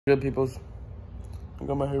Good peoples. I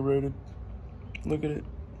got my hair braided. Look at it.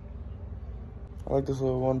 I like this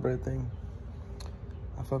little one braid thing.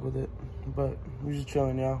 I fuck with it. But we just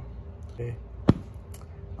chilling, y'all. Okay.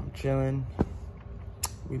 I'm chilling.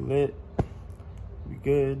 We lit. We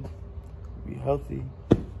good. We healthy.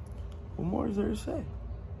 What more is there to say?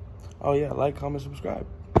 Oh yeah, like, comment, subscribe.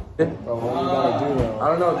 Bro, what we gotta do though? I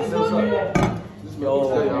don't know. This is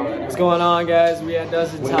Yo, what's going on, guys? We at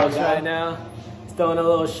Dustin's house right now. Throwing a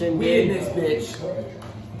little shindig. this bitch.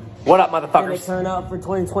 What up, motherfuckers? Turn up for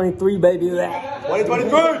 2023, baby.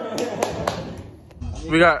 2023.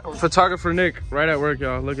 We got photographer Nick right at work,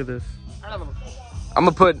 y'all. Look at this. I'm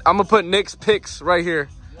gonna put Nick's pics right here.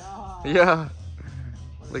 Yeah.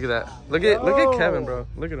 Look at that. Look at Kevin, bro.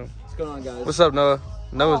 Look at him. What's going on, guys? What's up, Noah?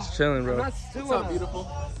 Noah's chilling, bro. What's up, beautiful?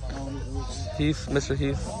 Heath, Mr.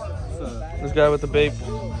 Heath. This guy with the babe.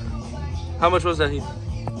 How much was that, Heath?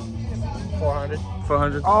 400.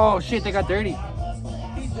 400. Oh, shit, they got dirty.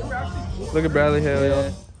 Look at Bradley Hale,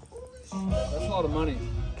 y'all. That's a lot of money.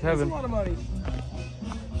 Kevin. That's a lot of money.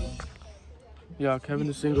 Yeah, Kevin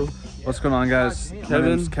is single. What's going on, guys? Kevin. My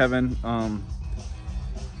name's Kevin.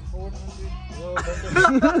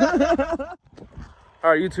 All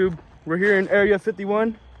right, YouTube. We're here in Area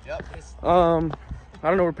 51. Yep. I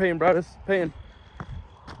don't know where Peyton brought us. Peyton.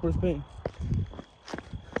 Where's Peyton?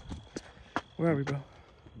 Where are we, bro?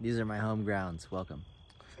 These are my home grounds. Welcome.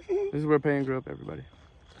 This is where Peyton grew up, everybody.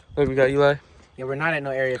 Look, we got Eli. Yeah, we're not at no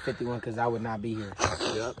Area 51 because I would not be here.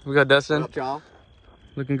 Yep. We got Dustin. What up, y'all?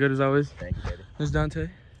 Looking good as always. Thank you, baby. There's Dante.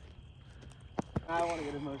 I want to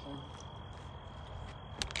get emotional.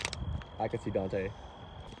 I can see Dante.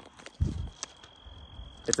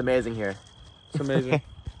 It's amazing here. It's amazing.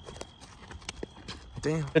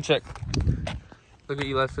 Damn. Fit check. Look at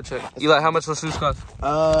Eli, fit check. Eli, how much those shoes cost?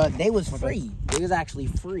 They was free. They was actually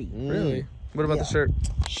free. Really? What about the Yeah. shirt?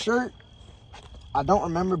 Shirt, I don't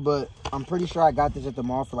remember, but I'm pretty sure I got this at the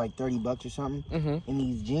mall for like 30 bucks or something. Mm-hmm. And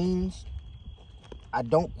these jeans, I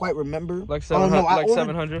don't quite remember. Like Oh, 700. no, I like ordered-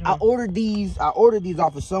 700. I ordered these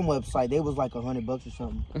off of some website. They was like 100 bucks or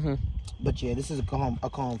something. Mm-hmm. But yeah, this is a calm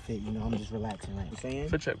fit. You know, I'm just relaxing. Like you saying.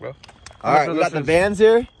 Fit check, bro. All right, we got the Vans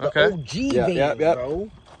here. Okay. The OG Vans,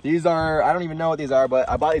 bro. These are, I don't even know what these are, but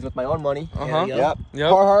I bought these with my own money. Uh-huh. Yep.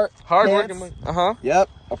 Yep. Carhartt. Hard pants. working. Uh-huh. Yep.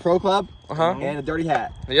 A Pro Club. Uh-huh. And a dirty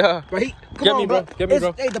hat. Yeah. Right? Get me, bro. Get me,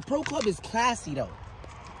 bro. Hey, the Pro Club is classy though.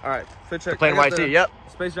 All right. Fit check. Plain I got white the tee. Yep.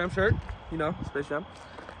 Space Jam shirt. You know, Space Jam.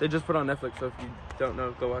 They just put on Netflix, so if you don't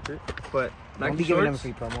know, go watch it. But Don't Nike be giving them shorts.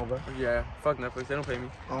 free promo, bro. Yeah. Fuck Netflix. They don't pay me.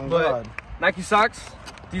 Oh But- God. Nike socks.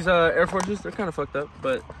 These Air Forces, they're kind of fucked up,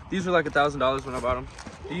 but these were like $1,000 when I bought them.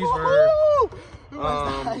 These were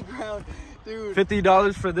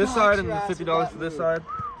 $50 for this side and $50 for this side.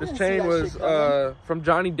 This chain was from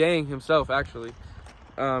Johnny Dang himself, actually.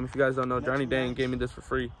 If you guys don't know, Johnny Dang gave me this for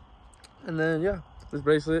free. And then yeah, this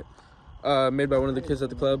bracelet, made by one of the kids at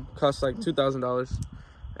the club, cost like $2,000.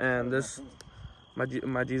 And this,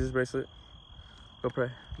 my Jesus bracelet. Go pray.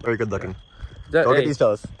 Very good looking. That, Go hey, get these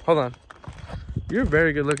fellas. hold on. You're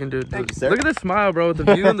very good looking, dude. Thank you, sir. Look at this smile, bro, with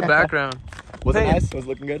the view in the background. Was it Payne. nice? Was it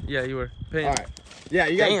looking good? Yeah, you were. Payne. All right. Yeah,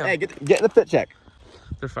 you guys. Damn. Hey, get in the fit check.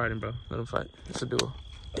 They're fighting, bro. Let them fight. It's a duel.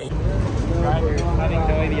 Having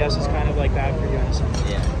no ABS is kind of like bad for you in a sense.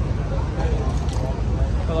 Yeah.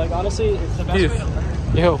 But like honestly, it's the best way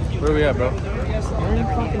to Yo, where we at, bro? We're in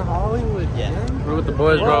fucking Hollywood. Yeah. We're with the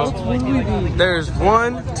boys, bro. There's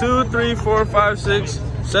 1, 2, 3, 4, 5, 6,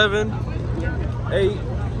 7, 8,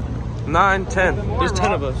 9, 10. There's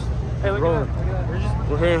 10 of us. Hey, look Rolling. at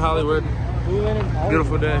We're here in Hollywood. we live in Hollywood.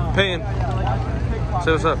 Beautiful day. Payne.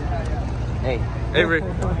 Say what's up. Hey. Avery.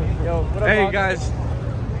 Yo, what up, Hey, Bob? guys.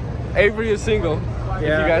 Avery is single. If you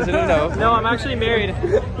guys didn't know. No, I'm actually married.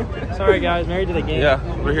 Sorry, guys, married to the game. Yeah,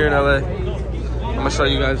 we're here in LA. I'm gonna show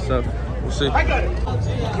you guys stuff. We'll see. I got it.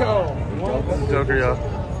 Joker, y'all.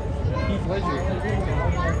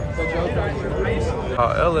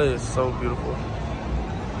 Oh, LA is so beautiful.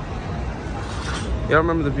 Y'all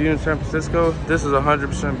remember the view in San Francisco? This is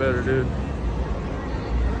 100% better, dude.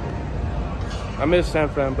 I miss San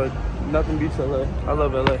Fran, but nothing beats LA. I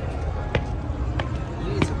love LA.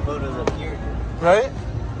 You need some photos up here. Right?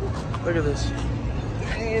 Look at this.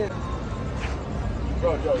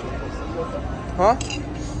 Huh?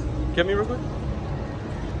 Get me real quick.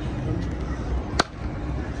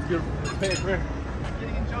 Hey, come here.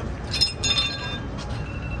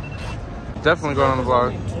 Definitely going on the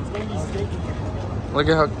vlog.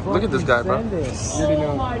 Look at this guy, bro.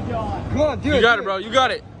 Oh my god. Come on, dude. You got it, bro. You got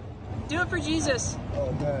it. Do it for Jesus.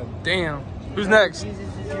 Damn. Who's next?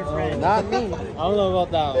 Not me. I don't know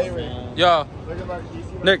about that one, man. Yo.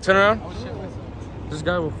 Nick, turn around. This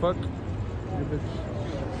guy will fuck your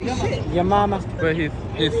bitch. Your mama. Wait, Heath.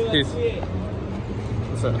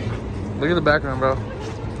 What's up? Look at the background, bro.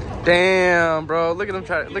 Damn, bro. Look at him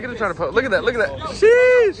trying to post. Look at that.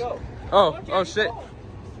 Sheesh. Oh shit.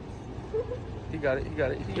 He got it.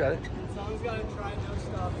 Someone's gotta try no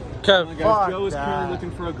stop. Kev. Guys, Joe is currently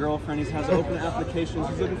looking for a girlfriend. He has open applications.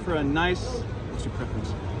 He's looking for a nice. What's your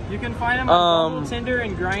preference? You can find him on Bumble, Tinder,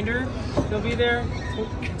 and Grindr. He'll be there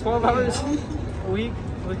 12 hours a week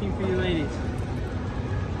looking for you ladies.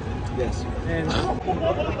 Yes. And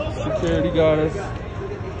Security got us.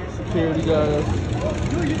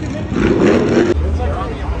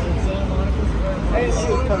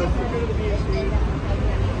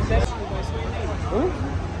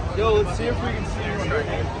 Yo, let's see if we can see her right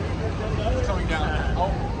here. It's coming down.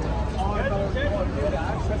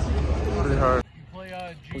 Pretty hard.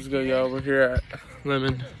 What's good, y'all? We're here at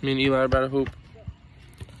Lemon. Me and Eli are about to hoop.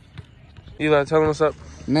 Eli, tell them what's up.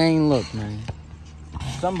 Man, look, man.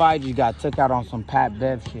 Somebody just got took out on some Pat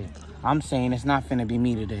Bev shit. I'm saying it's not finna be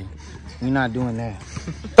me today. We're not doing that.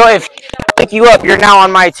 So if I pick you up, you're now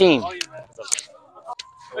on my team. Wait,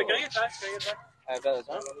 can I get back? I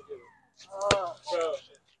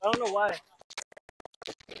don't know why.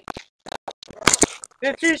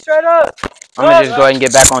 50 straight up. I'm gonna just go ahead and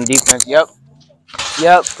get back on defense. Yep.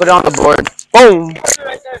 Put it on the board. Boom.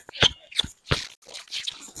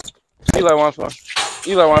 Eli wants one.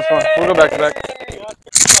 We'll go back to back.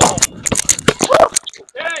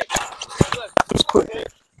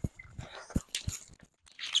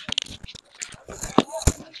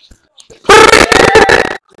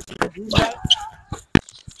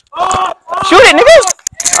 Shoot it, nigga.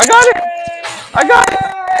 I got it.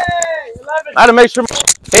 I had to make sure.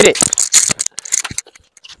 Hit it.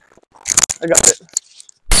 I got it.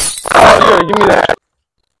 Oh, good. Give me that.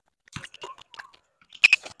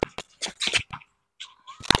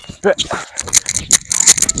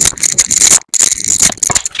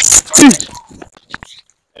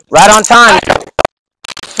 Right on time.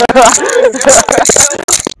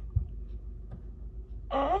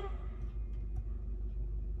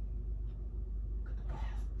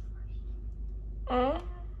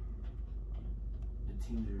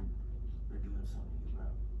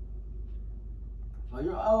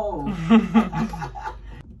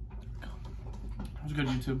 What's good,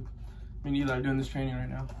 YouTube? Me and Eli are doing this training right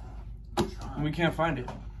now. And we can't find it.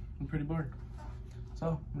 I'm pretty bored.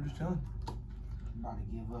 So, we're just chilling. I'm about to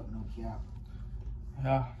give up, no cap.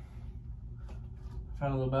 Yeah.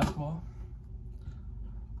 Found a little basketball.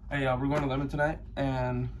 Hey, we're going to Lemon tonight,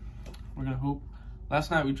 and we're going to hoop.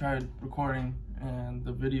 Last night we tried recording, and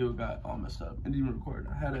the video got all messed up. It didn't even record.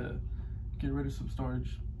 I had to get rid of some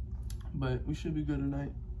storage. But we should be good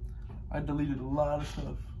tonight. I deleted a lot of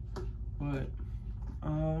stuff. But,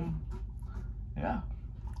 yeah.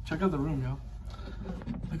 Check out the room, yo.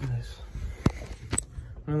 Look at this.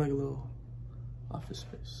 We're in like a little office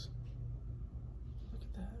space. Look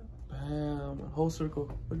at that. Bam. A whole circle.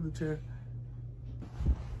 Look at the chair.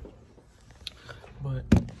 But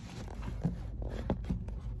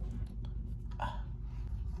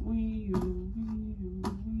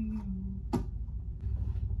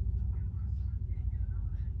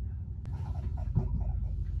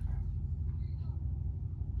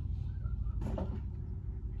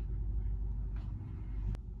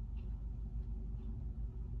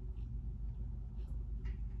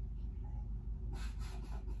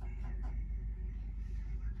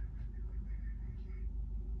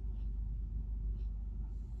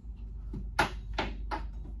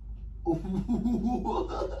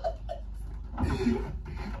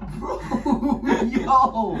Bro,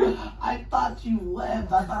 yo, I thought you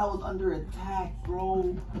left. I thought I was under attack,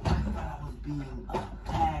 bro. I thought I was being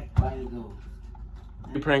attacked by the ghost.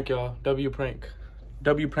 W prank, y'all. W prank.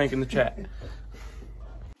 W prank in the chat.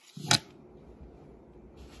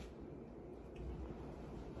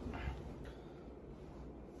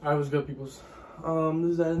 Alright, what's good, peoples?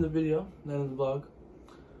 This is the end of the video, the end of the vlog.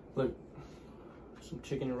 Look, some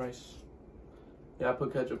chicken and rice. Yeah, I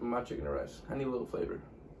put ketchup in my chicken and rice. I need a little flavor,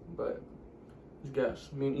 but it's gas.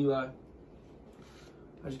 Me and Eli,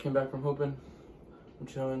 I just came back from hooping. I'm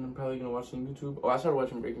chilling. I'm probably gonna watch some YouTube. Oh, I started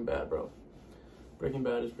watching Breaking Bad, bro. Breaking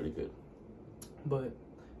Bad is pretty good. But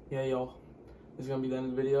yeah, y'all, this is gonna be the end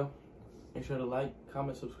of the video. Make sure to like,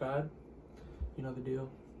 comment, subscribe. You know the deal.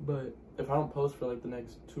 But if I don't post for like the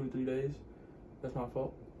next 2 to 3 days, that's my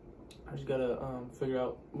fault. I just gotta figure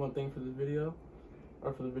out one thing for this video,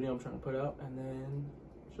 or for the video I'm trying to put out, and then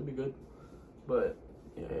it should be good. But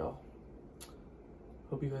yeah, y'all,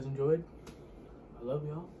 hope you guys enjoyed. I love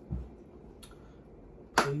y'all.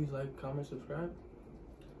 Please like, comment, subscribe.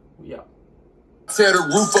 We out. Tear the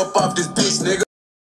roof up off this bitch, nigga.